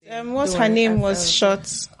What's her name was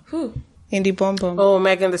shot? Who? In the Bum Bum. Oh,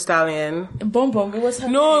 Megan Thee Stallion. Bum Bum, it was her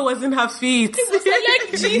No, name. it wasn't her feet. It was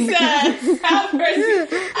like, Jesus. Have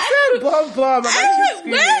mercy. Bum Bum.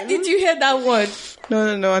 Where did you hear that one?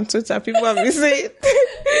 No, on Twitter. People have been saying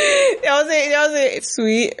there was a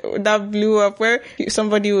tweet that blew up where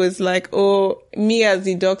somebody was like, oh, me as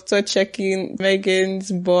the doctor checking Megan's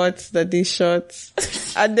butt that they shot.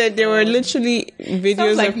 And then there were literally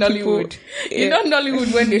videos like of Nollywood. people. You know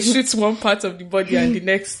Nollywood when they shoot one part of the body and the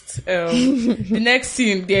next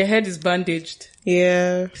scene, their head is bandaged.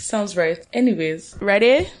 Yeah. Sounds right. Anyways,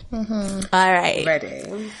 ready? Mm-hmm. All right.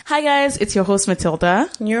 Ready. Hi guys, it's your host Matilda.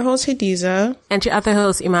 And your host Hadiza. And your other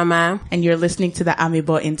host, Imama. And you're listening to the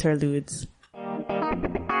Amebo Interludes.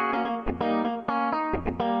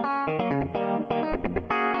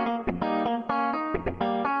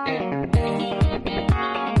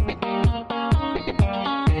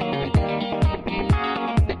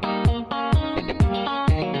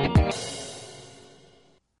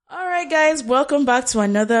 Guys, welcome back to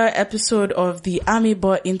another episode of the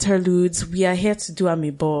Amebo Interludes. We are here to do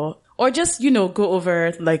Amebo, or just, go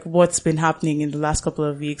over like what's been happening in the last couple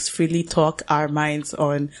of weeks, freely talk our minds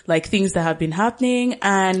on like things that have been happening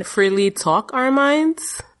and freely talk our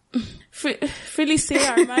minds? Freely say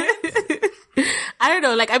our minds? I don't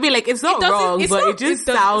know, it's not wrong, but it just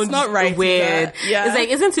sounds not right, weird. Yeah. It's like,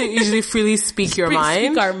 isn't it usually freely speak your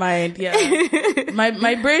mind? Speak our mind, yeah.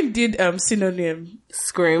 my brain did synonym.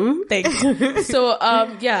 Scream. Thank you. So,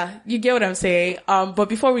 yeah, you get what I'm saying. But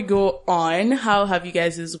before we go on, how have you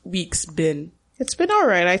guys' weeks been? It's been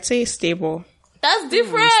alright. I'd say stable. That's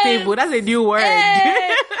different. Stable. That's a new word.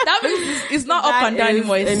 Hey, that means it's not up and down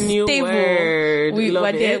anymore. It's a new stable. Word.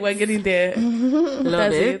 We're there. We're getting there.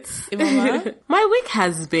 Love it. Imama? My week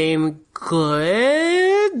has been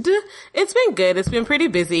good. It's been good. It's been pretty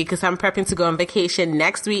busy because I'm prepping to go on vacation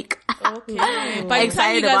next week. Okay. By the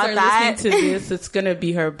time you guys are listening to this, it's gonna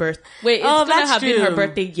be her birthday. Wait, it's gonna have been her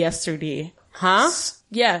birthday yesterday. Huh?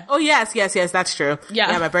 Yeah. Oh, yes, that's true.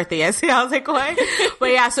 Yeah. My birthday, yes. I was like, what?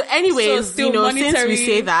 But yeah, so anyways, monetary... since we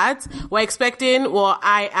say that, we're expecting,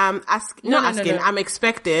 I am I'm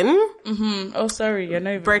expecting. Mm-hmm. Oh, sorry, you're not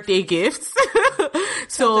even... birthday gifts.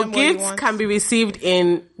 So gifts can be received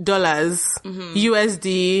in dollars,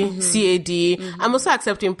 USD, CAD. Mm-hmm. I'm also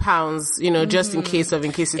accepting pounds, just in case of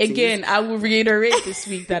incasity. Again, I will reiterate this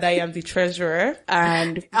week that I am the treasurer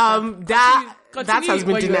and, that has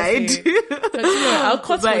been denied. I'll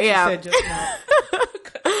cut what you said just now.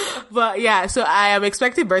 But yeah, so I am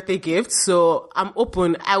expecting birthday gifts, so I'm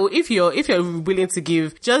open. If you're willing to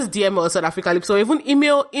give, just DM us on Africalypso, even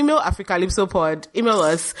email Africalypso pod, email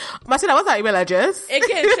us. Martina, what's our email address?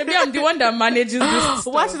 Again, Shebi, I'm the one that manages this stuff.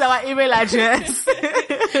 What is our email address?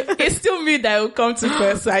 It's still me that will come to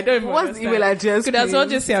first, so I don't even What's the email address? Could as well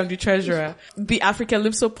just say I'm the treasurer. The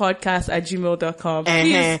Africalypso podcast @gmail.com.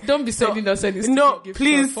 Please don't be sending us any gifts.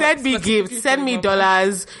 Please send me gifts. Send me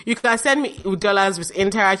dollars. You can send me dollars with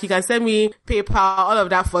Interact. You can send me PayPal, all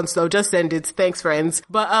of that fun stuff. Just send it. Thanks, friends.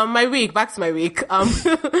 But back to my week.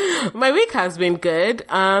 My week has been good.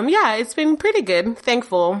 Yeah, it's been pretty good.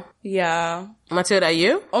 Thankful. Yeah. Matilda,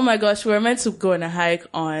 you? Oh my gosh, we were meant to go on a hike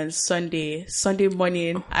on Sunday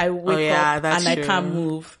morning. I wake up and I can't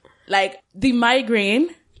move. Like the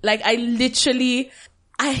migraine, like I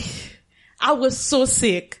was so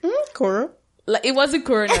sick. Cora? Like, it wasn't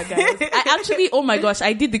corona, guys. I actually, oh my gosh,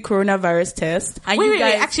 I did the coronavirus test. And wait,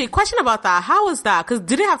 actually, question about that. How was that? Because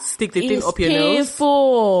did they have to stick the thing up your nose? It's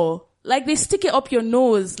painful. Like, they stick it up your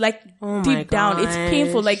nose, like, deep down. It's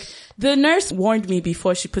painful. Like, the nurse warned me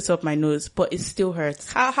before she puts up my nose, but it still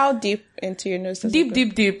hurts. How deep into your nose does it go?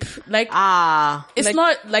 Deep. Like, it's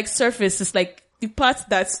not like surface, it's like, the part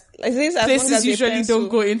that places usually don't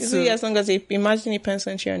go into. As long as imagine a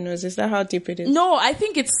pencil into your nose, is that how deep it is? No, I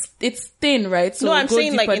think it's thin, right? So no, I'm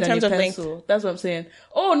saying like in terms of length. That's what I'm saying.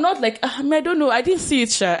 Oh, not like, I don't know. I didn't see it,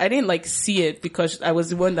 Sha. I didn't like see it because I was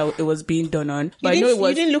the one that it was being done on. But I know it was.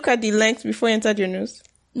 You didn't look at the length before you entered your nose?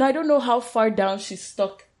 No, I don't know how far down she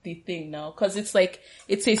stuck the thing now, because it's like,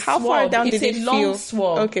 it's a how swab. Far down it's did a it long feel?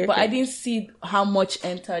 swab. Okay. But I didn't see how much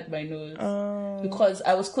entered my nose because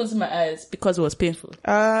I was closing my eyes because it was painful.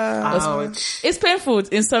 Ouch. It's painful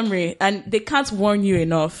in summary, and they can't warn you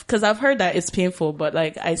enough because I've heard that it's painful, but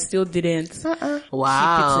like I still didn't keep it in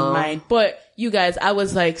mind. But you guys, I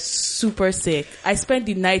was like super sick. I spent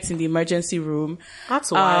the night in the emergency room.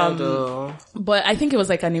 That's wild though. But I think it was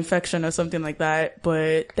like an infection or something like that.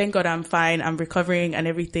 But thank God I'm fine. I'm recovering and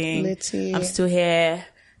everything. Litty. I'm still here.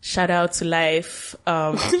 Shout out to life.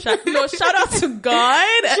 Shout out to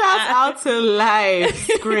God. Shout out to life.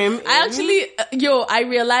 Scream. I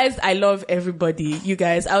realized I love everybody, you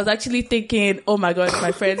guys. I was actually thinking, oh my God,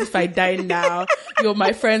 my friends, if I die now,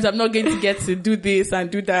 my friends, I'm not going to get to do this and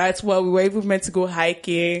do that. Well, we were even meant to go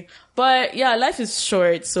hiking. But yeah, life is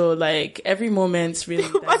short. So like every moment's really.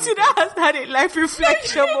 But you know, has had a life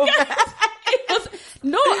reflection moment.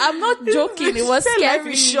 No, I'm not joking. It was scary. Life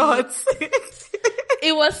is short.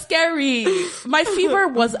 It was scary. My fever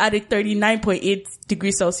was at a 39.8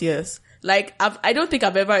 degrees Celsius. Like, I don't think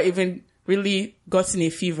I've ever even really gotten a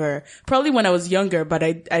fever. Probably when I was younger, but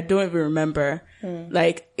I don't even remember.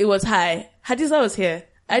 Like, it was high. Hadiza was here.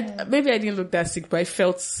 Maybe I didn't look that sick, but I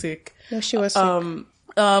felt sick. No, she was sick.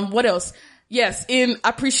 What else? Yes, in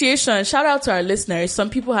appreciation, shout out to our listeners. Some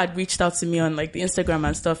people had reached out to me on like the Instagram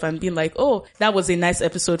and stuff and been like, oh, that was a nice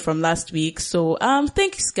episode from last week. So,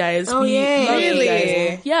 thanks guys. Oh, yeah. Really?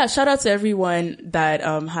 Guys. Yeah, shout out to everyone that,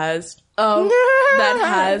 has,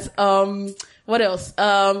 what else?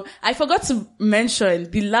 I forgot to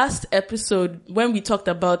mention the last episode when we talked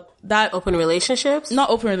about that open relationships. Not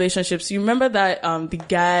open relationships. You remember that, the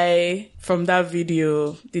guy from that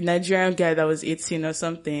video, the Nigerian guy that was 18 or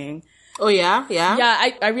something. Oh, yeah? Yeah?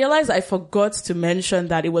 Yeah, I realized I forgot to mention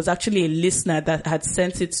that it was actually a listener that had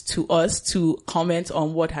sent it to us to comment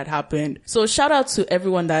on what had happened. So shout out to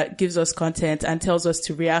everyone that gives us content and tells us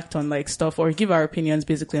to react on like stuff or give our opinions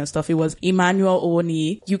basically on stuff. It was Emmanuel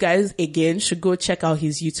Oni. You guys, again, should go check out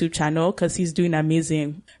his YouTube channel because he's doing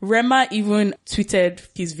amazing. Rema even tweeted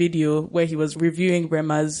his video where he was reviewing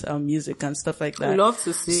Rema's music and stuff like that. Love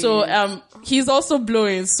to see. So, he's also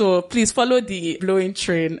blowing. So please follow the blowing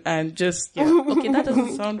train and just, okay, that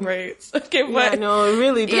doesn't sound right. Okay, but yeah, no, it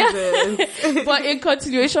really doesn't. Yeah. But in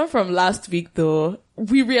continuation from last week though,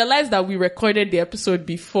 we realized that we recorded the episode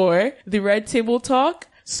before the Red Table Talk.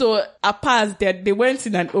 So, apart that they weren't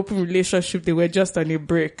in an open relationship, they were just on a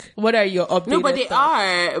break. What are your updates? No, but they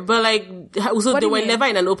are. But like, so they were never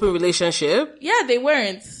in an open relationship? Yeah, they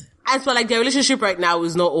weren't. As for like their relationship right now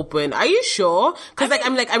is not open. Are you sure? Cause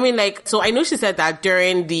so I know she said that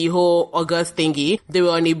during the whole August thingy, they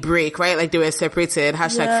were on a break, right? Like they were separated,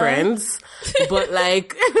 #friends. But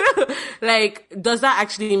like, does that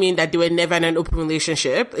actually mean that they were never in an open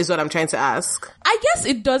relationship is what I'm trying to ask. I guess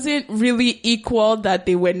it doesn't really equal that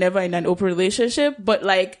they were never in an open relationship, but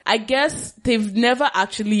like, I guess they've never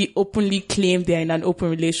actually openly claimed they're in an open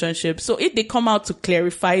relationship. So if they come out to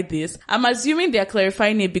clarify this, I'm assuming they're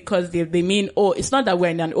clarifying it because they mean, oh, it's not that we're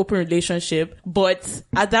in an open relationship, but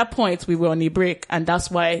at that point we were on a break and that's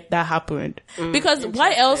why that happened. Because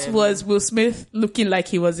why else was Will Smith looking like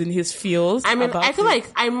he was in his feels? I mean, I feel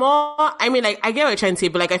like I get what you're trying to say,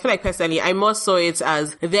 but like, I feel like personally, I more saw it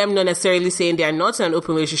as them not necessarily saying they are not in an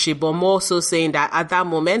open relationship, but more so saying that at that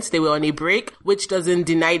moment they were on a break, which doesn't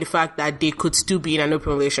deny the fact that they could still be in an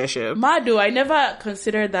open relationship. Madu, I never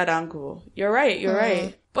considered that angle. You're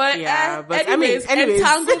right. But, yeah, but anyways,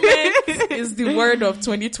 entanglement is the word of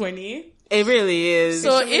 2020. It really is.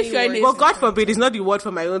 So if you're in well, God forbid, it's not the word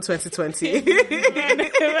for my own 2020.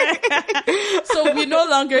 So we no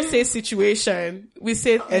longer say situation. We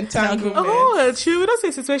say entanglement. Oh, true. We don't say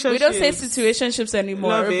situationships. We don't say situationships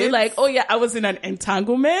anymore. Love We're like, oh yeah, I was in an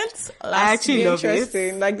entanglement. I actually love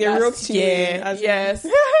it. Like they roped you in. Yes.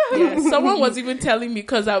 Yes. Someone was even telling me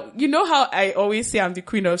because you know how I always say I'm the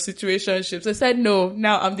queen of situationships. I said no.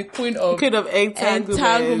 Now I'm the queen of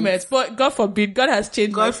entanglements. But God forbid, God has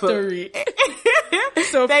changed my story.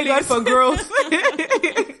 So thank God for growth.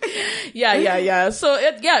 Yeah. So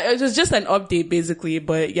it was just an update basically,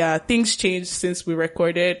 but yeah, things changed since we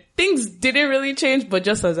recorded. Things didn't really change, but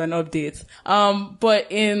just as an update.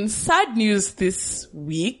 But in sad news this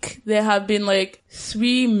week, there have been like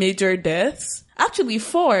 3 major deaths. Actually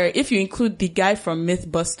 4, if you include the guy from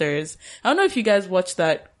Mythbusters. I don't know if you guys watched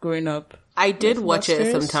that growing up. I did watch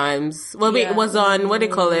it sometimes. Well, wait, it was on, what do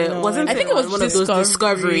you call it? No, Wasn't I think it was one of those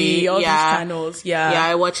Discovery, all these channels. Yeah. Yeah,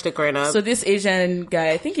 I watched it growing up. So this Asian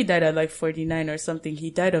guy, I think he died at like 49 or something.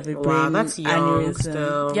 He died of a brain that's young aneurysm.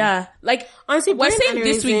 Still. Yeah. Like, honestly, we're saying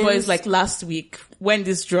this week, but it's like last week when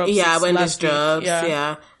this drops. Yeah, when this drops.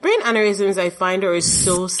 Yeah. Brain aneurysms, I find, are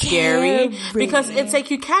so scary because it's like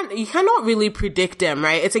you cannot really predict them,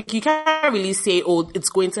 right? It's like you can't really say, oh, it's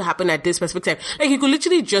going to happen at this specific time. Like you could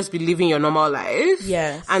literally just be living your normal life.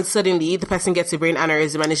 Yes. And suddenly the person gets a brain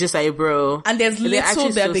aneurysm and it's just like, bro. And there's little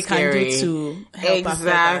that they can do to help.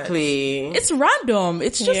 Exactly. It's random.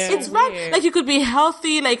 It's just, it's random. Like you could be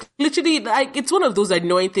healthy, like literally, like it's one of those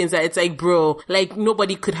annoying things that it's like, bro, like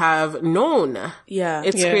nobody could have known. Yeah.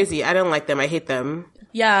 It's crazy. I don't like them. I hate them.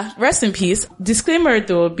 Yeah, rest in peace. Disclaimer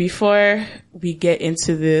though, before we get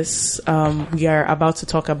into this, we are about to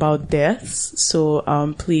talk about deaths.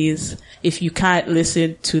 So, please, if you can't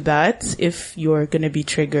listen to that, if you're gonna be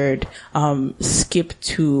triggered, skip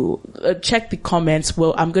to, check the comments.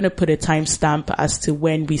 Well, I'm gonna put a timestamp as to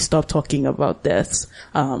when we stop talking about deaths.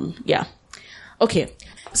 Yeah. Okay.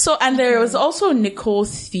 So, and there was also Nicole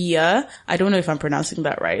Thea. I don't know if I'm pronouncing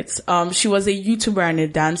that right. She was a YouTuber and a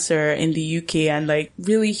dancer in the UK and like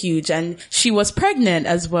really huge. And she was pregnant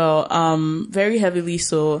as well, very heavily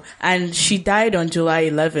so. And she died on July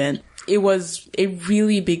 11th. It was a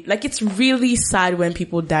really big, like, it's really sad when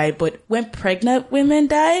people die, but when pregnant women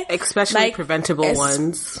die, especially like, preventable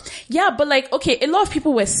ones. Yeah, but like, okay, a lot of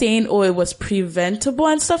people were saying, oh, it was preventable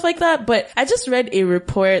and stuff like that. But I just read a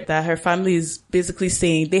report that her family is basically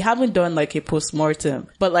saying they haven't done like a post-mortem,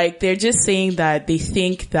 but like, they're just saying that they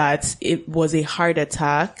think that it was a heart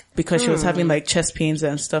attack because she was having like chest pains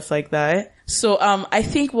and stuff like that. So, I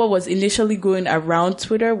think what was initially going around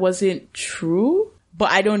Twitter wasn't true.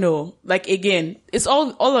 But I don't know. Like, again, it's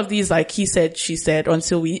all of these, like he said, she said,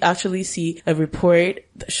 until we actually see a report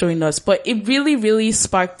showing us. But it really, really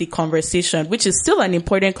sparked the conversation, which is still an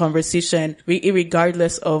important conversation,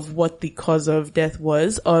 regardless of what the cause of death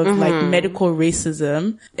was, of like medical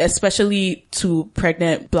racism, especially to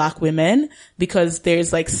pregnant Black women, because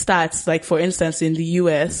there's like stats, like for instance, in the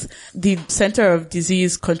US, the Center of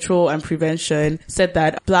Disease Control and Prevention said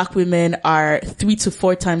that Black women are 3 to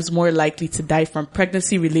 4 times more likely to die from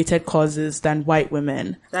pregnancy-related causes than white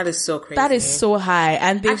women. That is so crazy. That is so high.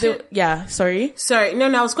 And yeah, sorry.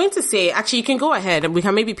 No, I was going to say, actually, you can go ahead and we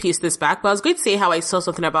can maybe piece this back, but I was going to say how I saw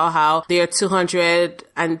something about how they are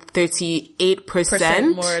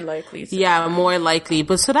 238% more likely. Yeah, more likely.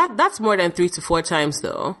 But so that's more than 3 to 4 times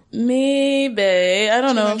though. Maybe. I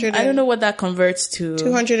don't know. I don't know what that converts to.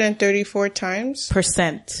 234 times?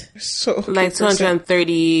 Percent. So, okay, like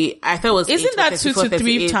 230, I thought it was Isn't that 2 to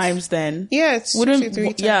 3 times then? Yeah, it's 2 to 3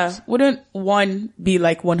 times. Yeah, wouldn't one be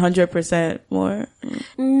like 100% more?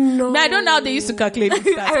 No. I don't know how they used to calculate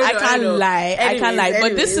stats. I can't lie.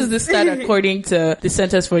 But this is the stat according to the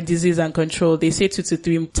Centers for Disease and Control. They say 2 to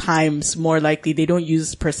 3 times more likely. They don't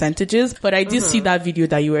use percentages. But I did see that video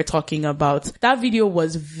that you were talking about. That video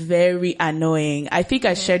was very annoying. I think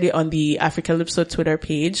I shared it on the Africalypso Twitter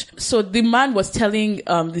page. So the man was telling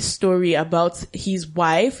the story about his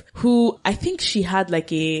wife, who I think she had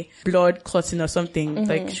like a blood clotting or something.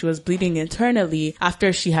 Like she was bleeding internally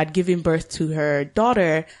after she had given birth to her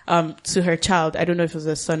daughter, to her child. I don't know if it was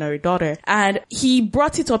a son or a daughter. And he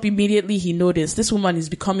brought it up immediately. He noticed this woman is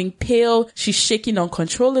becoming pale. She's shaking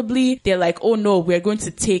uncontrollably. They're like, oh no, we're going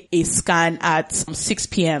to take a scan at 6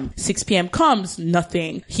 p.m. 6 p.m. comes,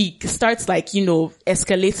 nothing. He starts like,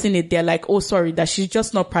 escalating it. They're like, oh sorry, that she's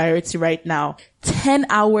just not priority right now. 10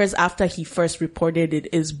 hours after he first reported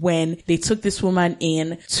it is when they took this woman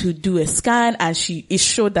in to do a scan, and it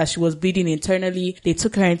showed that she was bleeding internally. They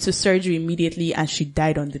took her into surgery immediately and she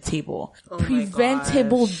died on the table. Oh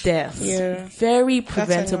preventable deaths. Yeah. Very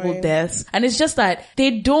preventable deaths. And it's just that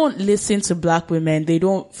they don't listen to Black women. They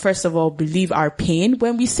don't, first of all, believe our pain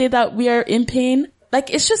when we say that we are in pain. Like,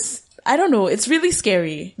 it's just, I don't know. It's really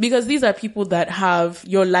scary because these are people that have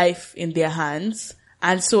your life in their hands.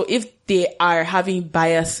 And so if they are having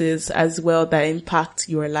biases as well that impact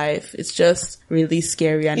your life, it's just really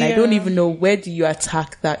scary. And I don't even know, where do you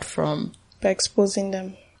attack that from? By exposing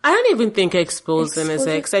them. I don't even think expose them is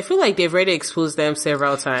it, because I feel like they've already exposed them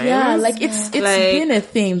several times. Yeah, like it's been a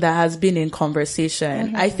thing that has been in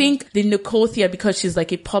conversation. I think the Nicole Thea, because she's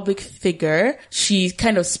like a public figure, she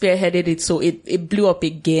kind of spearheaded it, so it blew up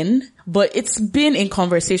again. But it's been in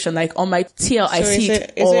conversation, like on my TL, I see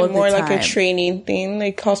it all the time. Is it more like a training thing?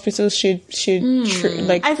 Like hospitals should put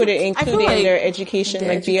it included in their education,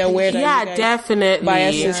 like be aware that definitely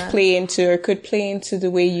biases play into or could play into the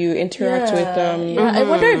way you interact with them. I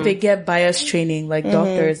wonder if they get bias training, like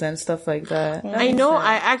doctors and stuff like that. I know.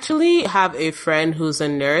 I actually have a friend who's a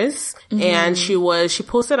nurse, and she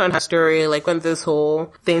posted on her story, like when this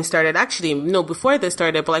whole thing started. Actually, no, before this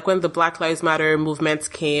started, but like when the Black Lives Matter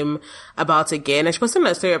movement came about again, and she posted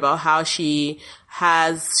a story about how she's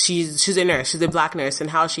a nurse, she's a Black nurse, and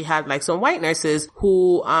how she had like some white nurses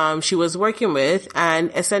who she was working with,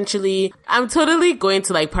 and essentially, I'm totally going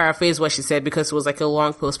to like paraphrase what she said because it was like a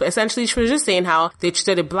long post, but essentially she was just saying how they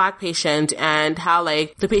treated a Black patient and how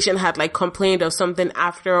like the patient had like complained of something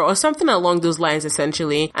after or something along those lines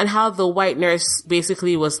essentially, and how the white nurse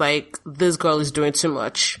basically was like, this girl is doing too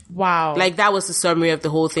much. Wow. Like that was the summary of the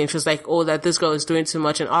whole thing. She was like, oh, that this girl is doing too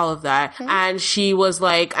much and all of that. And she was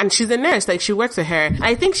like, and she's a nurse, like she works to her.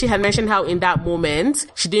 I think she had mentioned how in that moment,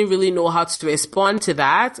 she didn't really know how to respond to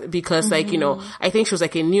that because like, you know, I think she was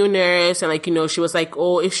like a new nurse and like, you know, she was like,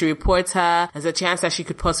 oh, if she reports her, there's a chance that she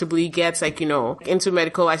could possibly get like, you know, into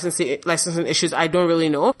medical licensing issues. I don't really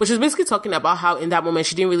know. But she was basically talking about how in that moment,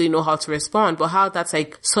 she didn't really know how to respond, but how that's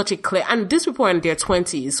like such a clear, and this people are in their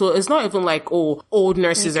 20s. So it's not even like, oh, old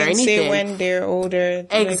nurses or anything. Say when they're older.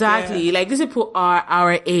 Exactly. Like these people are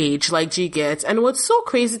our age, like G gets. And what's so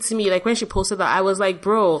crazy to me, like when she posted that, I was like,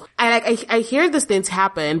 bro, I hear these things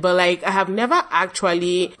happen, but like I have never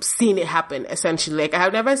actually seen it happen, essentially. Like I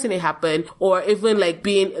have never seen it happen or even like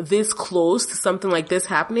being this close to something like this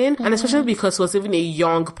happening. And especially because it was even a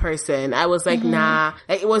young person. I was like, nah.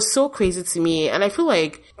 Like it was so crazy to me. And I feel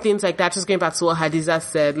like things like that, just going back to what Hadiza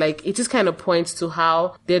said, like it just kind of points to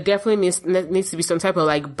how there definitely needs to be some type of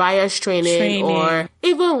like bias training. Or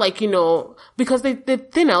even like, you know, because the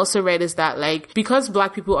thing I also read is that like, because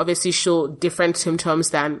black people obviously show different symptoms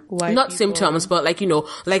than, not symptoms, but like, you know,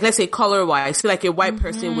 like let's say color wise, so like a white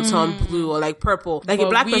person would turn blue or like purple. Like a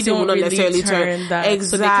black person would not necessarily turn that. Exactly.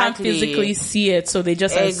 So they can't physically see it, so they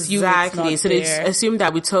just assume it's not so they just assume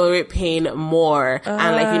that we tolerate pain more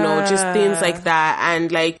and like, you know, just things like that.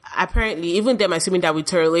 And like apparently even them assuming that we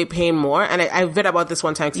tolerate pain more, and I read about this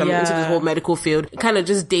one time because I'm into the whole medical field, it kind of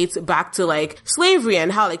just dates back to like slavery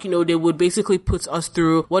and how like, you know, they would basically put us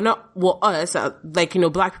through, like, you know,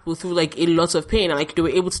 black people through like a lot of pain, and like they were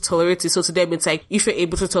able to tolerate it. So to them it's like, if you're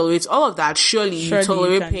able to tolerate all of that, surely you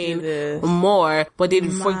tolerate pain more. But they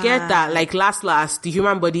forget that like last the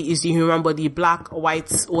human body is the human body, black,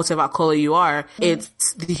 white, whatever color you are,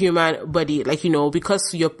 it's the human body. Like, you know,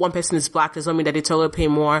 because one person is black doesn't mean that they tolerate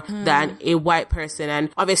pain more than a white person. And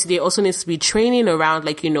obviously there also needs to be training around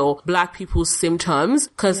like, you know, black people's symptoms,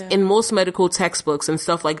 because in most medical textbooks and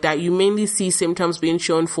stuff like that, you mainly see symptoms being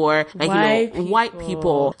shown for like, white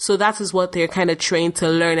people. So that is what they're kind of trained to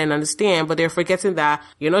learn and understand, but they're forgetting that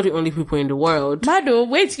you're not the only people in the world. Mado,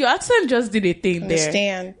 wait, your accent just did a thing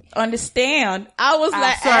there. Understand. I was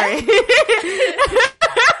like, sorry.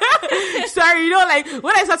 Sorry, you know, like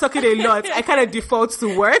when I start talking a lot, I kind of default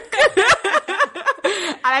to work.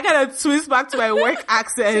 And I kind of twist back to my work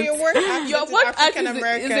accent. So your work accent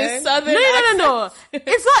is a southern No.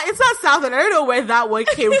 It's not southern. I don't know where that one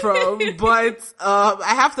came from, but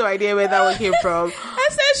I have no idea where that one came from. I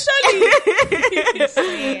said,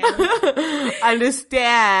 surely.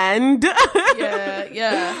 Understand.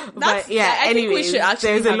 Yeah. But yeah, anyways,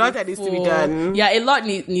 there's a lot that needs to be done. Yeah, a lot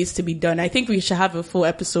needs to be done. I think we should have a full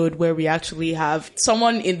episode where we actually have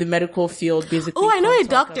someone in the medical field basically. Oh, I know a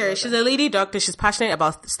doctor. She's a lady doctor. She's passionate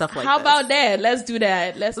about stuff like that. How about that? Let's do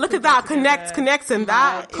that. Let's look at that. Connect and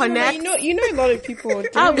that. Connect. You know a lot of people.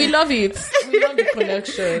 We love it. We love the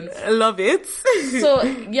connection. Love it. So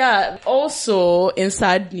yeah, also in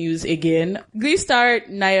sad news again, Glee star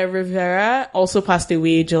Naya Rivera also passed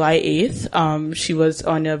away July 8th. She was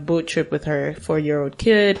on a boat trip with her 4-year-old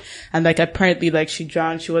kid, and like apparently like she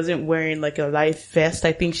drowned. She wasn't wearing like a life vest.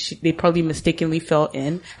 I think they probably mistakenly fell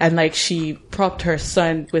in, and like she propped her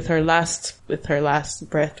son with her last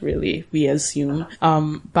breath, really, we assume,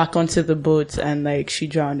 back onto the boat, and like she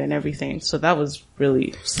drowned and everything. So that was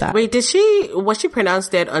really sad. Wait, was she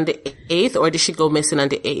pronounced dead on the 8th, or did she go missing on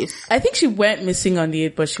the 8th? I think she went missing on the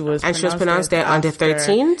 8th, but she was pronounced dead on the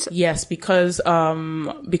 13th? Yes, because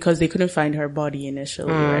they couldn't find her body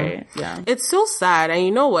initially, right? Yeah. It's so sad, and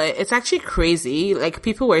you know what? It's actually crazy. Like,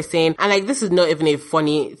 people were saying, and like, this is not even a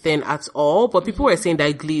funny thing at all, but people were saying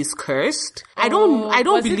that Glee is cursed. I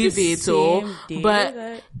don't believe it, though.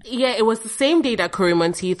 But yeah, it was the same day that Cory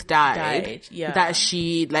Monteith died. Yeah. That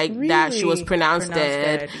she was pronounced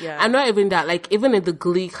dead. Yeah. And not even that, like, even in the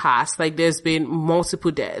Glee cast, like, there's been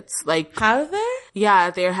multiple deaths. Like, have there?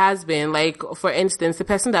 Yeah, there has been. Like, for instance, the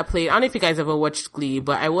person that played, I don't know if you guys ever watched Glee,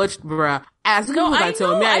 but I watched, as people can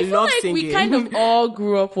tell me, I love like singing. We kind of all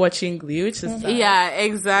grew up watching Glee, which is sad. Yeah,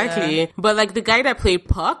 exactly. Yeah. But like the guy that played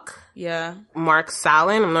Puck, Mark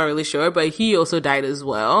Salin, I'm not really sure, but he also died as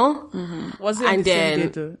well. Mm-hmm. Was it on the same day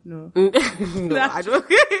though? No. No,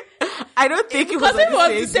 I don't think it was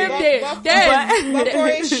the same day. But for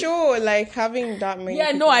a show, like having that many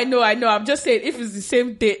people. I know. I'm just saying, if it's the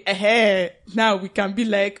same day, now we can be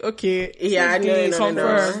like, okay. Yeah, no,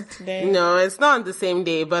 it's not on the same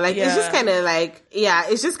day, but like, it's just kind of like,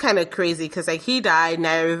 it's just kind of crazy, because like he died,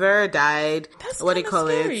 Naya Rivera died, that's what do you call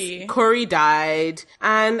it? Corey died,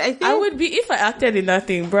 and I think I would be, if I acted in that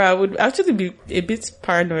thing, bro, I would actually be a bit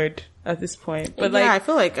paranoid. at this point. But I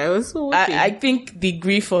feel like I was so lucky. I think the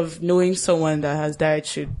grief of knowing someone that has died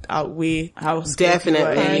should outweigh how scared people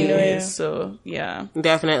are anyways. So yeah,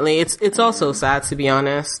 definitely. It's also sad, to be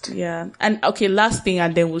honest. Yeah. And okay, last thing,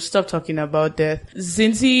 and then we'll stop talking about death.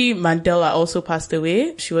 Zinzi Mandela also passed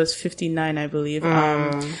away. She was 59, I believe.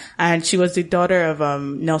 And she was the daughter of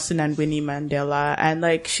Nelson and Winnie Mandela, and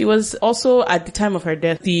like she was also at the time of her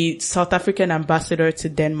death the South African ambassador to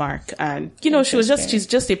Denmark, and you know she's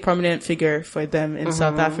just a prominent figure for them in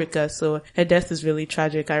South Africa. So her death is really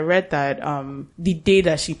tragic. I read that the day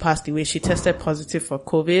that she passed away, she tested positive for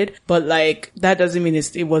COVID, but like that doesn't mean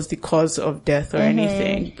it was the cause of death or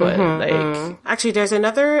anything. But like actually, there's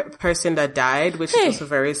another person that died, which is also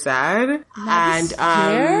very sad, and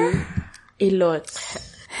a lot.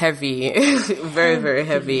 Heavy. Very, very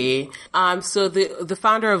heavy. So the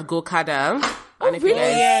founder of Gokada.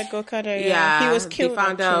 Gokada. Yeah. He was killed. The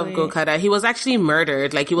founder of Gokada. He was actually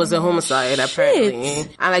murdered. Like, he was a homicide, apparently.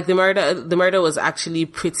 And like, the murder was actually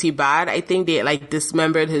pretty bad. I think they like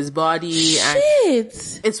dismembered his body. And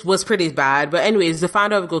it was pretty bad. But anyways, the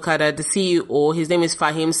founder of Gokada, the CEO, his name is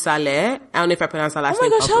Fahim Saleh. I don't know if I pronounced the last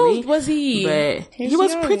name properly. How old was he? But he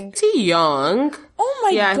was pretty young. Oh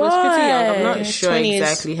my god. Yeah, he was pretty young. I'm not sure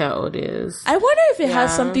exactly how old he is. I wonder if it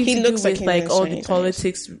has something to do with like all the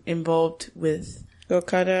politics involved with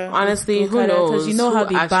Gokada. Honestly, who knows? Because you know how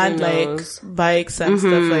they banned like bikes and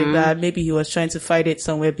stuff like that. Maybe he was trying to fight it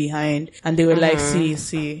somewhere behind, and they were like,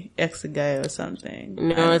 "See, X a guy or something."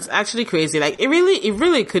 No, it's actually crazy. Like it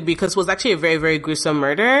really could be, because it was actually a very, very gruesome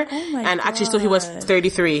murder. Oh my and actually, so he was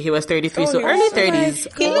 33. He was 33, so early 30s.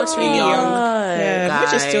 He looks really young. Yeah,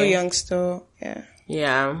 which is still young, still. Yeah.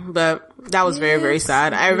 Yeah, but that was very, very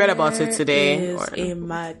sad. I read about it today. Is a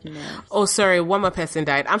madness. Oh, sorry, one more person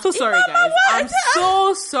died. I'm so sorry, guys. I'm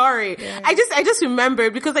so sorry. Yeah. I just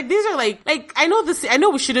remembered, because like these are like I know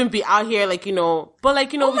we shouldn't be out here like, you know, but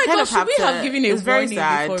like, you know, we kind of have to. Have given a it's very warning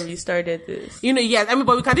sad before we started this. You know, yes, I mean,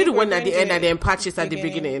 but we can do the one at the end and then patch it at the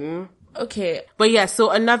beginning. Okay. But yeah,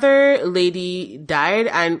 so another lady died,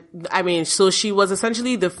 and I mean, so she was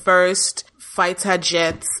essentially the first fighter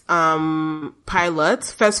jet pilot,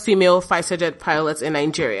 first female fighter jet pilot in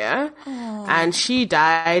Nigeria. Aww. And she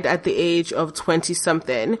died at the age of 20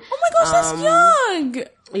 something. Oh my gosh, that's young!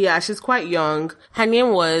 Yeah, she's quite young. Her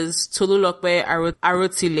name was Tolulope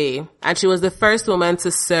Arotile, and she was the first woman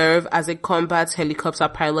to serve as a combat helicopter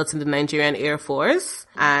pilot in the Nigerian Air Force.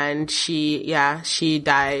 And she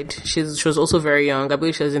died. She was also very young. I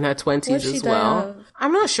believe she was in her 20s as well.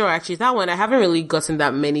 I'm not sure actually. That one, I haven't really gotten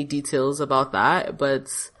that many details about that, but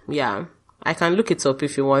yeah. I can look it up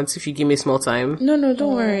if you want, if you give me small time. No,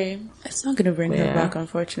 don't worry. It's not gonna bring her back,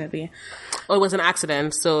 unfortunately. Oh, it was an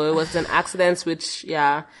accident. So it was an accident which, maybe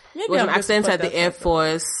it was an accident at the Air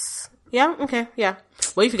Force. Yeah, okay, yeah.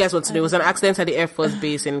 Well, if you guys want to know, it was an accident at the Air Force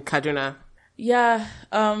base in Kaduna. Yeah,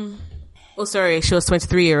 Oh, sorry, she was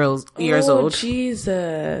 23 years old. Oh,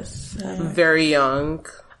 Jesus. Very young.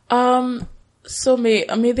 So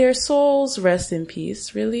may their souls rest in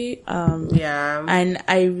peace, really. Yeah. And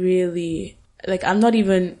I really, like, I'm not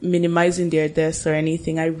even minimizing their deaths or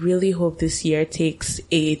anything. I really hope this year takes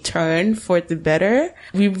a turn for the better.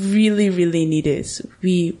 We really, really need it.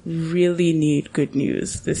 We really need good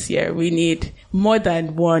news this year. We need more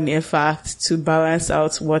than one, in fact, to balance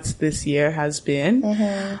out what this year has been.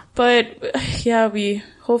 Mm-hmm. But yeah, we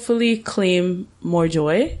hopefully claim more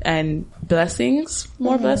joy and blessings,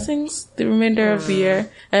 more blessings the remainder of the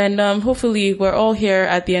year. And hopefully we're all here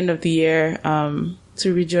at the end of the year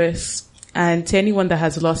to rejoice. And to anyone that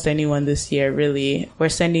has lost anyone this year, really, we're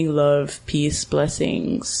sending love, peace,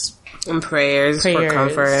 blessings. And prayers for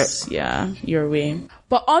comfort. Yeah, your way.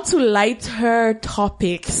 But on to lighter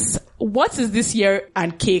topics. What is this year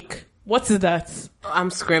and cake? What is that?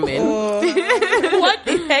 I'm screaming. What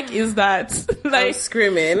the heck is that? Like, I'm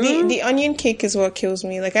screaming. The onion cake is what kills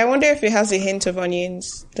me. Like, I wonder if it has a hint of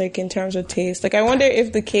onions, like in terms of taste. Like, I wonder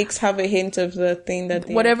if the cakes have a hint of the thing that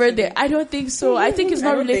they whatever they. I don't think so. I think it's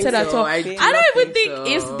not related at all. I don't even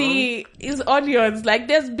think it's onions. Like,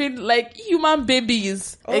 there's been like human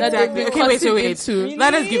babies. Exactly. Okay, wait. Really?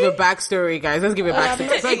 Let us give a backstory, guys. Let's give a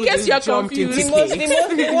backstory. In case you're confused.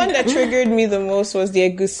 The one that triggered me the most was the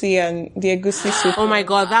egusi and the egusi soup. Oh my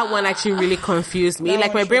god, that one actually really confused me.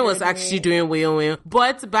 Like, my brain was actually doing way.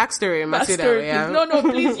 But backstory. No,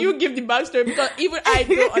 please, you give the backstory because even I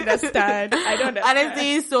don't understand.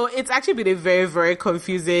 Honestly, so it's actually been a very, very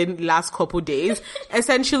confusing last couple days.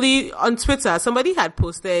 Essentially, on Twitter, somebody had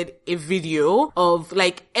posted a video of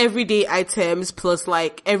like everyday items plus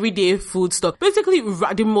like everyday food stuff. Basically,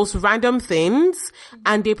 the most random things.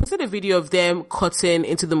 And they posted a video of them cutting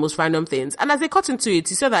into the most random things. And as they cut into it,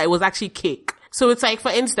 you saw that it was actually cake. So it's like,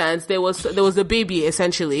 for instance, there was a baby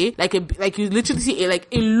essentially, like you literally see it, like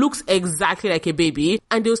it looks exactly like a baby,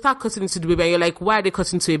 and they'll start cutting into the baby, and you're like, why are they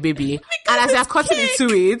cutting into a baby? And as they're cutting into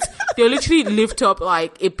it, they'll literally lift up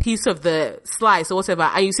like a piece of the slice or whatever,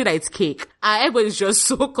 and you see that it's cake. And everybody's just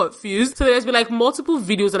so confused. So there's been like multiple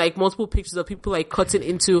videos and like multiple pictures of people like cutting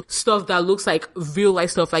into stuff that looks like real life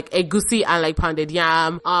stuff, like egusi and like pounded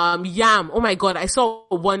yam. Yam. Oh my god, I saw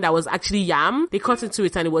one that was actually yam. They cut into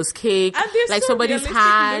it and it was cake. And like so somebody's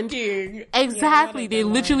hand. Looking. Exactly. They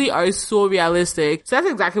literally are so realistic. So that's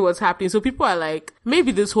exactly what's happening. So people are like,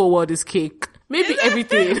 maybe this whole world is cake. Maybe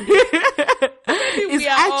everything is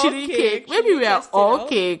actually cake. Maybe we are all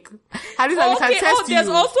cake. How do you can test there's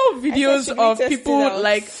also videos of people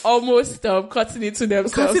like almost cutting into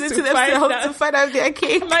themselves to find out their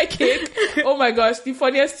cake. My cake. Oh my gosh, the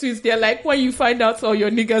funniest tweets, they're like, when you find out all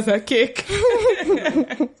your niggas are cake.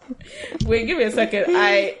 Wait, give me a second.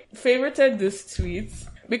 I favorited this tweet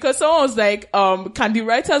because someone was like, can the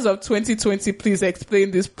writers of 2020 please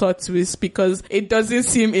explain this plot twist because it doesn't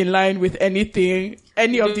seem in line with any of the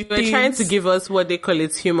things. They're trying to give us what they call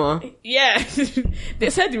it humor. Yeah. They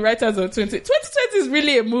said the writers of 2020 is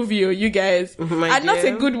really a movie, you guys. And not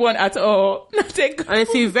a good one at all. Not a good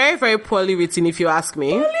Honestly, very, very poorly written if you ask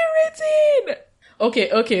me. Poorly written!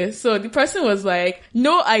 Okay. So the person was like,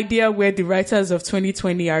 no idea where the writers of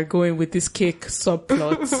 2020 are going with this cake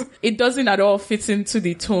subplot. It doesn't at all fit into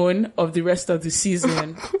the tone of the rest of the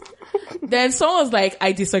season. Then someone was like,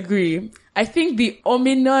 I disagree. I think the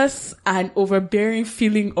ominous and overbearing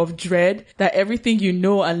feeling of dread that everything you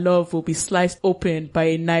know and love will be sliced open by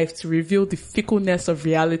a knife to reveal the fickleness of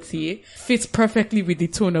reality fits perfectly with the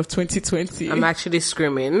tone of 2020. I'm actually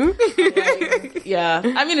screaming. Yeah.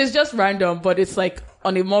 I mean, it's just random, but it's like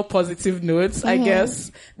on a more positive note, I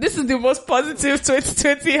guess. This is the most positive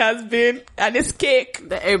 2020 has been, and it's cake.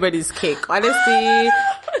 Everybody's cake. Honestly,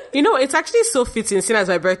 you know, it's actually so fitting, seeing as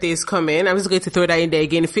my birthday is coming. I'm just going to throw that in there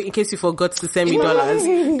again, in case you forgot to send me dollars.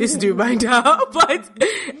 This is the reminder. But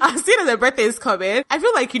seeing as my birthday is coming, I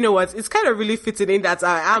feel like, you know what, it's kind of really fitting in that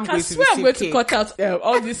I am going to receive I'm going cake. to cut out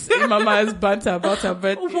all this mama's banter about her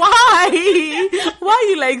birthday. Why? Why are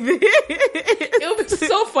you like this? It would be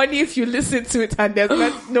so funny if you listen to it and there's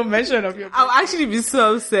no mention of your birthday. I'll actually be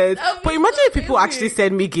so upset. But imagine if people actually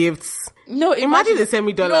send me gifts. No, imagine they send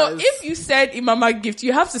me dollars. No, if you send Imama gift,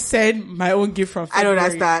 you have to send my own gift from February. I don't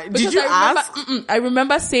understand. Did you ask? I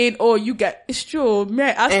remember saying, oh, you get, it's true. May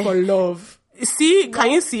I ask for love? See,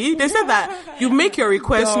 can you see? They said that you make your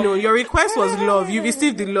request known. Your request was love. You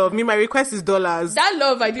received the love. Me, my request is dollars. That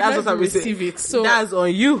love, I didn't receive it. So that's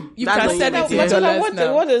on you. You can send it in dollars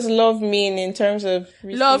now. What does love mean in terms of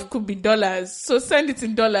love? Could be dollars. So send it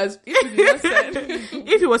in dollars. If you did not send.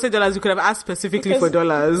 If it was $10, you could have asked specifically for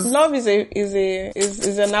dollars. Love is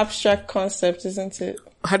an abstract concept, isn't it?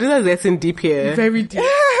 How does that get in deep here? Very deep.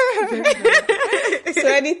 Very deep. So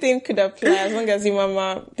anything could apply as long as your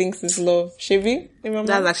mama thinks it's love. Shivi? That's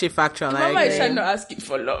actually factual. Mama is not asking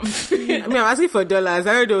for love. I mean, I'm asking for dollars.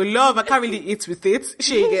 I don't know. Love, I can't really eat with it.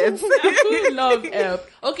 She gets. Love help.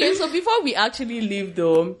 Okay, so before we actually leave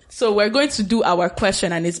though, so we're going to do our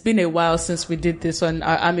question, and it's been a while since we did this on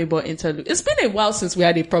our Amebo interlude. It's been a while since we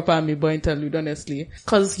had a proper Amebo interlude, honestly.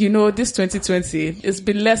 Cause, you know, this 2020, it's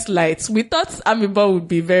been less light. We thought Amebo would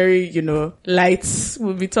be very, you know, light.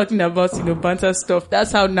 We'll be talking about, you know, banter stuff.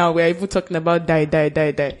 That's how now we're even talking about die.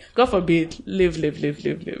 God forbid, live.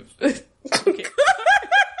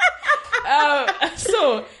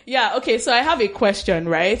 Okay. So I have a question,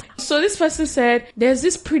 right? So this person said, there's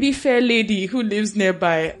this pretty fair lady who lives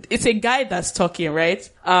nearby. It's a guy that's talking, right?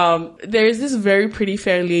 There is this very pretty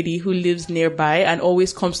fair lady who lives nearby and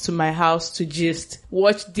always comes to my house to gist,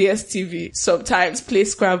 watch DSTV, sometimes play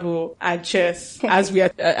Scrabble and chess as we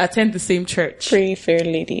attend the same church. Pretty fair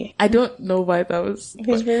lady. I don't know why that was.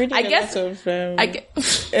 He's been reading Robert.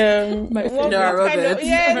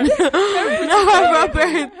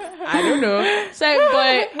 Robert. I don't know. So,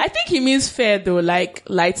 but I think he means fair though, like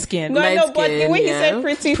light skin. No, but the way he said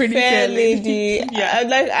pretty fair lady, yeah.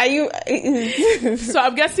 Like, are you? So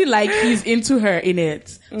I'm guessing like he's into her in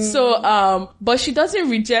it. So, but she doesn't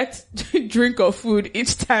reject drink or food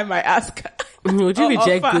each time I ask her. Would you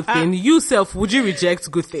reject good thing? You self, would you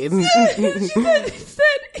reject good thing? She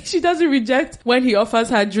said she doesn't reject when he offers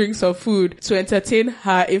her drinks or food to entertain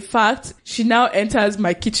her. In fact, she now enters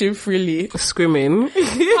my kitchen freely. Screaming.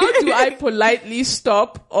 How do I politely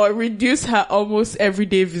stop or reduce her almost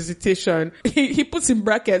everyday visitation? He puts in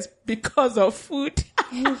brackets, because of food.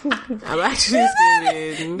 I'm actually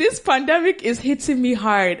screaming. This pandemic is hitting me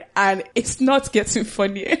hard and it's not getting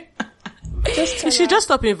funnier. You should just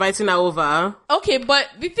stop inviting her over. Okay, but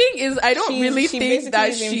the thing is, I don't really think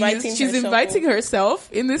that she's inviting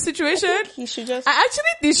herself in this situation. I think he should just... I actually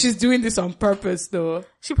think she's doing this on purpose, though.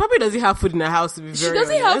 She probably doesn't have food in her house, to be very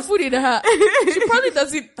honest. She doesn't have food in her. She probably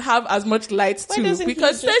doesn't have as much light too,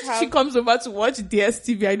 because she comes over to watch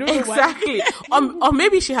DSTV. I don't know exactly. why. Or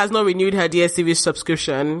maybe she has not renewed her DSTV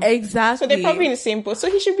subscription. Exactly. So they're probably in the same boat. So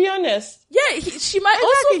he should be honest. Yeah, she might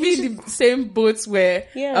also be in the same boat where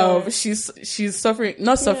she's suffering,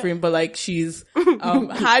 not suffering, but like she's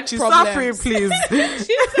had she's problems. Suffering, please.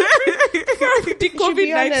 She's suffering from the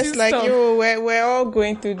COVID-19 like, stuff. we're all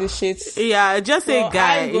going through the shit. Yeah, just a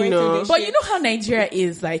guy, you know. But you know how Nigeria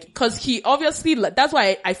is, like, because he obviously, that's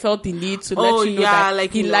why I felt the need to let you know that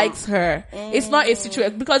like, he likes her. It's not a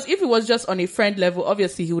situation, because if it was just on a friend level,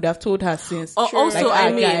 obviously he would have told her since. Also, like,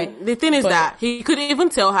 I mean, the thing is that he could even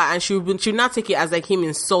tell her and she would not take it as like him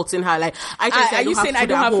insulting her. Like, I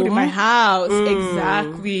don't have food in my house?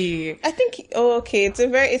 Exactly. I think,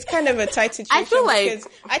 it's kind of a tight situation. I feel like,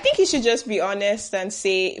 I think he should just be honest and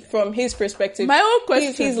say, from his perspective, my own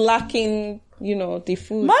question, he's lacking, the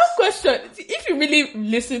food. My own question, if you really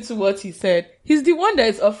listen to what he said, he's the one that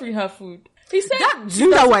is offering her food. He said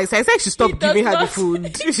I said she should stop giving her the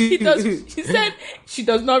food. He said she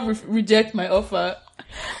does not reject my offer.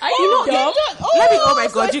 Are you dumb? Oh my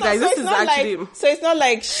god, you guys, this is actually... So it's not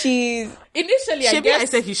like she's... Initially, I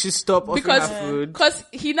said he should stop offering her food. Because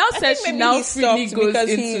he now says she now freely goes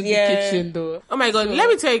into the kitchen, though. Oh my god, let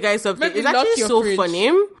me tell you guys something. It's actually so funny.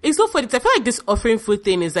 It's so funny. I feel like this offering food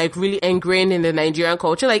thing is like really ingrained in the Nigerian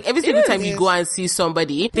culture. Like every single time you go and see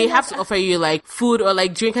somebody, they have to offer you like food or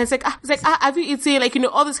like drink. And it's like, have you eaten? Like,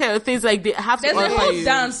 all these kind of things. Like they have to offer you. There's a whole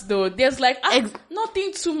dance though. There's like,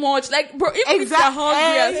 nothing too much. Like, bro, if you're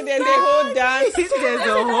hungry, there's a whole dance. There's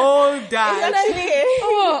a whole dance.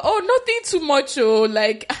 Nothing too much. Oh,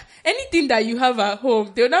 like anything that you have at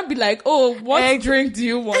home, they'll not be like, oh, what drink do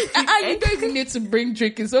you want? You don't even need to bring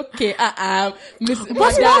drink. It's okay.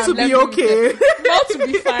 What's not to be okay? Not to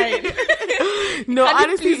be fine. No,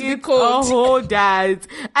 honestly, it's a whole dance.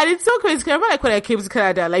 And it's so crazy. I remember like when I came to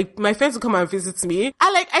Canada, like my friends would come and visit me.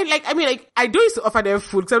 I do used to offer them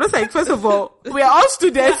food. So I'm just like, first of all, we are all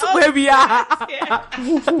students where we are.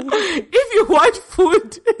 If you want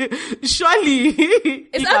food, surely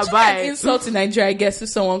it's actually an insult in Nigeria, I guess, if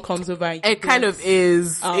someone comes over and it kind of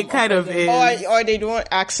is. It kind of is. Or they don't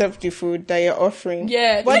accept the food that you're offering.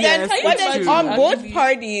 Yeah. But then on both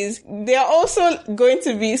parties, they're also going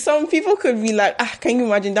to be, some people could be like, can you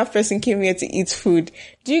imagine that person came here to eat food?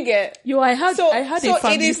 Do you get? I had a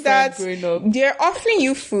family friend growing up. They're offering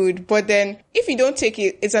you food, but then if you don't take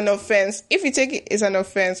it, it's an offense. If you take it, it's an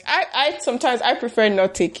offense. Sometimes I prefer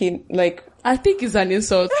not taking, like, I think it's an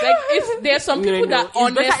insult. Like, if there's some people that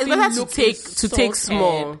honestly look to take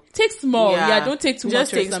small. Take small. Yeah, don't take too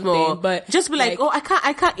just much take or something. Small. But just be like,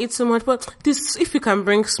 I can't eat so much, but this, if you can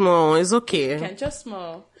bring small, it's okay. You can just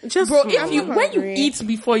small. Just bro, small. when you eat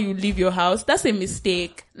before you leave your house, that's a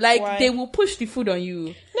mistake. Like, they will push the food on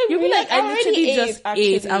you. You'll be like, I literally just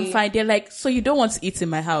ate. I'm fine. They're like, so you don't want to eat in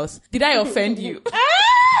my house? Did I offend you?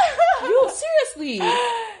 Yo, seriously.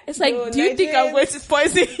 It's like, do you think I'm going to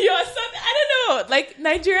poison you or something? I don't know. Like,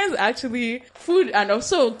 Nigerians actually, food, and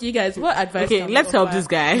also, you guys, what advice? Okay, let's help this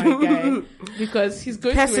guy. Because he's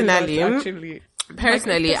going personally, through a lot, actually.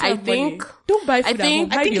 Personally, I think don't buy food.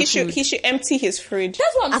 I think he should empty his fridge.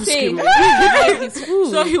 That's what I'm saying.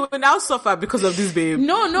 So he will now suffer because of this, babe.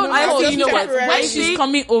 No. You know what? When she's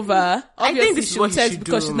coming over, obviously I think this she'll is what text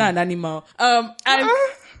because she's not an animal. And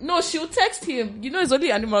no, she'll text him. You know, it's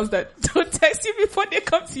only animals that don't text you before they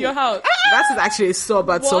come to your house. That is actually a sub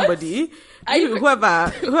at somebody.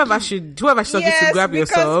 Whoever should to grab your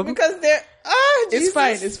sub. Because they're it's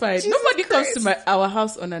fine. Jesus Nobody Christ. comes to our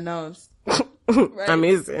house unannounced. Right?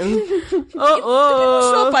 Amazing. People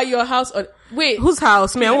show up at your house. Wait, whose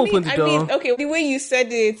house? I won't open the door. I mean, okay, the way you said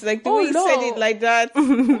it, like the way you said it like that. Oh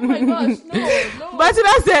my gosh, no. But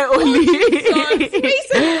that's the only. The way you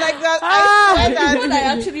said it like that, I swear that. I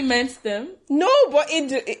actually meant them. No, but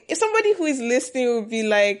somebody who is listening will be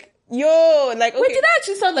like, yo, like, okay. Wait, did I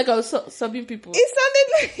actually sound like I was subbing people? It sounded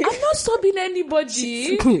like... I'm not subbing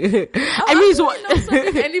anybody. I'm not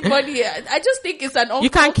subbing anybody. I just think it's an you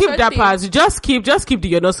can keep that part. Just keep the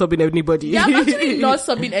you're not subbing anybody. Yeah, I'm actually not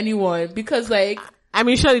subbing anyone because, like, I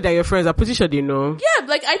mean, surely that your friends are pretty sure they know. Yeah,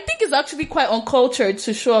 like I think it's actually quite uncultured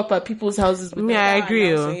to show up at people's houses with Yeah, I their agree.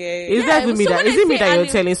 Yeah. Is that even me so that? when Is I it me say that you're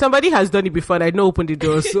telling? Somebody has done it before and I know open the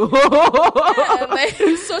door, so. Yeah, like,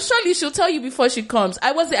 so surely she'll tell you before she comes.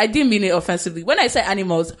 I didn't mean it offensively. When I say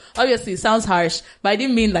animals, obviously it sounds harsh, but I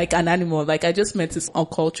didn't mean like an animal. Like I just meant it's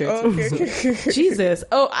uncultured. Okay. Jesus.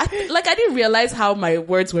 Oh, I didn't realize how my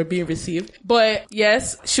words were being received. But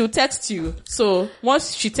yes, she'll text you. So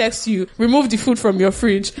once she texts you, remove the food from your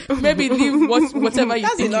fridge. Maybe leave whatever you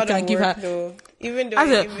That's think a you lot can of give work, her. though. Even though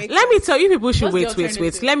Let me tell you, people should What's the wait.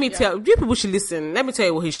 alternative? Let me tell you, people should listen. Let me tell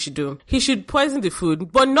you what he should do. He should poison the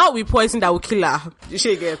food, but not with poison that will kill her.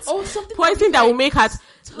 She gets Something poison that will make her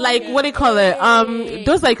like what do you call it?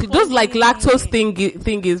 Those lactose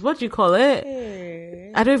thingies. What do you call it?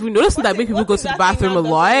 I don't even know. Listen, that make people go to the bathroom a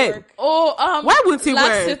lot. Why wouldn't it work?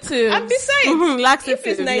 Laxatives. And besides, Laxatives. if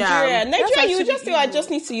it's Nigeria, That's you just actually say, I just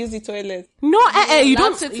need to use the toilet. No, you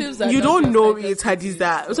Laxatives don't. are You not don't just know like it,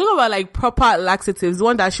 Hadiza. We're talking about like proper laxatives,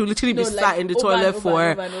 one that should literally be sat in the toilet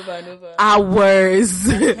for hours.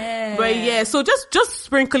 But yeah, so just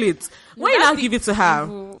sprinkle it. Why not give it to her?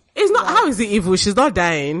 Evil. It's not. How is it evil? She's not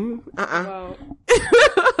dying. Wow.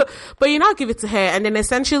 But you now give it to her, and then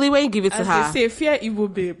essentially when you give it to her, As they say, fear evil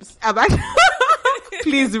babes.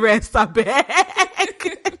 please rest, I beg.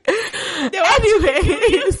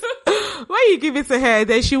 Anyways, when you give it to her,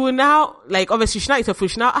 then she will now, like, obviously she'll not eat her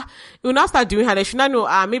food. She will now start doing her. Then she'll not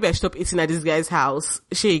know, maybe I stop eating at this guy's house.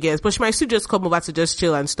 She gets, but she might still just come over to just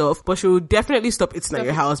chill and stuff. But she will definitely stop eating at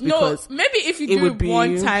your house because maybe if you do it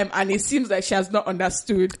one time and it seems like she has not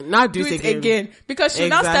understood, now do it again. Because she'll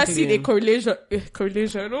now start seeing a correlation.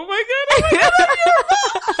 Oh my god.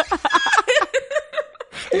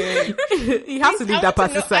 You have to leave that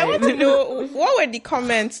part aside. I want to know, what were the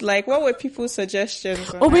comments like? What were people's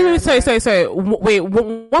suggestions? Wait, sorry. Wait,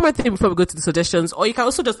 one more thing before we go to the suggestions. Or you can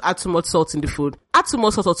also just add too much salt in the food. Add too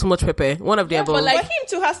much salt or too much pepper. One of the above. But him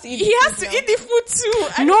too has to eat. He has to eat the food too.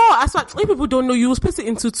 No, as well. If people don't know, you will split it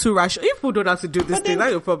into two ration. If people don't have to do this thing,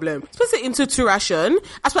 that's your problem. Split it into two ration.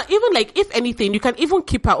 As well, even like, if anything, you can even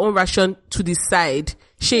keep her own ration to the side.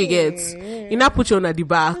 She gets. You now put you on at the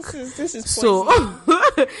back. This is so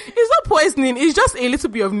it's not poisoning. It's just a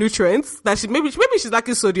little bit of nutrients that maybe she's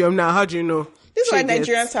lacking sodium now. How do you know? This is why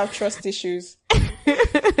Nigerians have trust issues.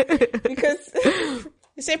 Because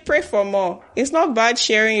you say pray for more. It's not bad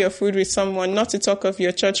sharing your food with someone, not to talk of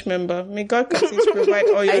your church member. May God continue to provide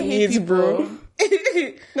all your needs, bro.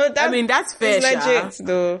 No, that's fair. It's legit,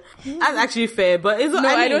 though. That's actually fair, but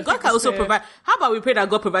I don't God can also provide. How about we pray that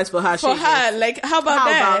God provides for her? Like, how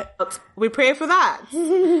about that? We pray for that.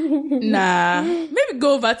 Nah, maybe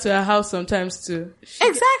go over to her house sometimes too.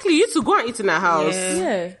 Exactly, you to go and eat in her house.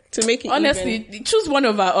 Yeah. To make it honestly, choose one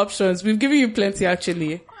of our options. We've given you plenty,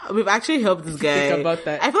 actually. We've actually helped this guy. Think about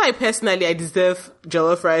that. I feel like personally I deserve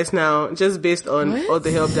jollof rice now, just based on all the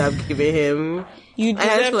help that I've given him. You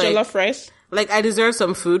deserve jollof rice? Like, I deserve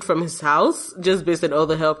some food from his house, just based on all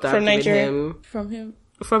the help that I've given him. From him?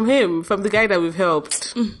 From the guy that we've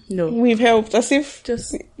helped. No. We've helped, as if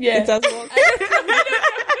just, it has worked.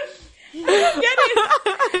 Get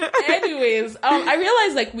it? Anyways, I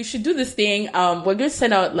realized like we should do this thing. We're going to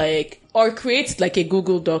send out or create like a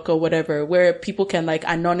Google Doc or whatever where people can like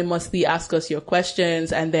anonymously ask us your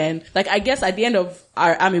questions, and then like I guess at the end of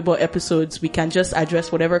our Amebo episodes we can just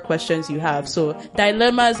address whatever questions you have. So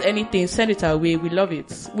dilemmas, anything, send it our way. We love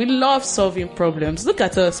it. We love solving problems. Look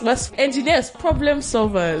at us, we're engineers, problem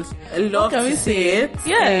solvers. I love to see it.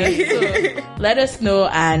 Yeah. So let us know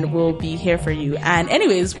and we'll be here for you. And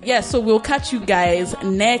anyways, so we'll catch you guys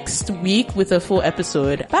next week with a full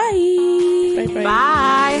episode. Bye.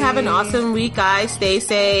 Bye. Have an awesome week, guys. Stay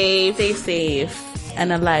safe. Stay safe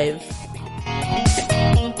and alive.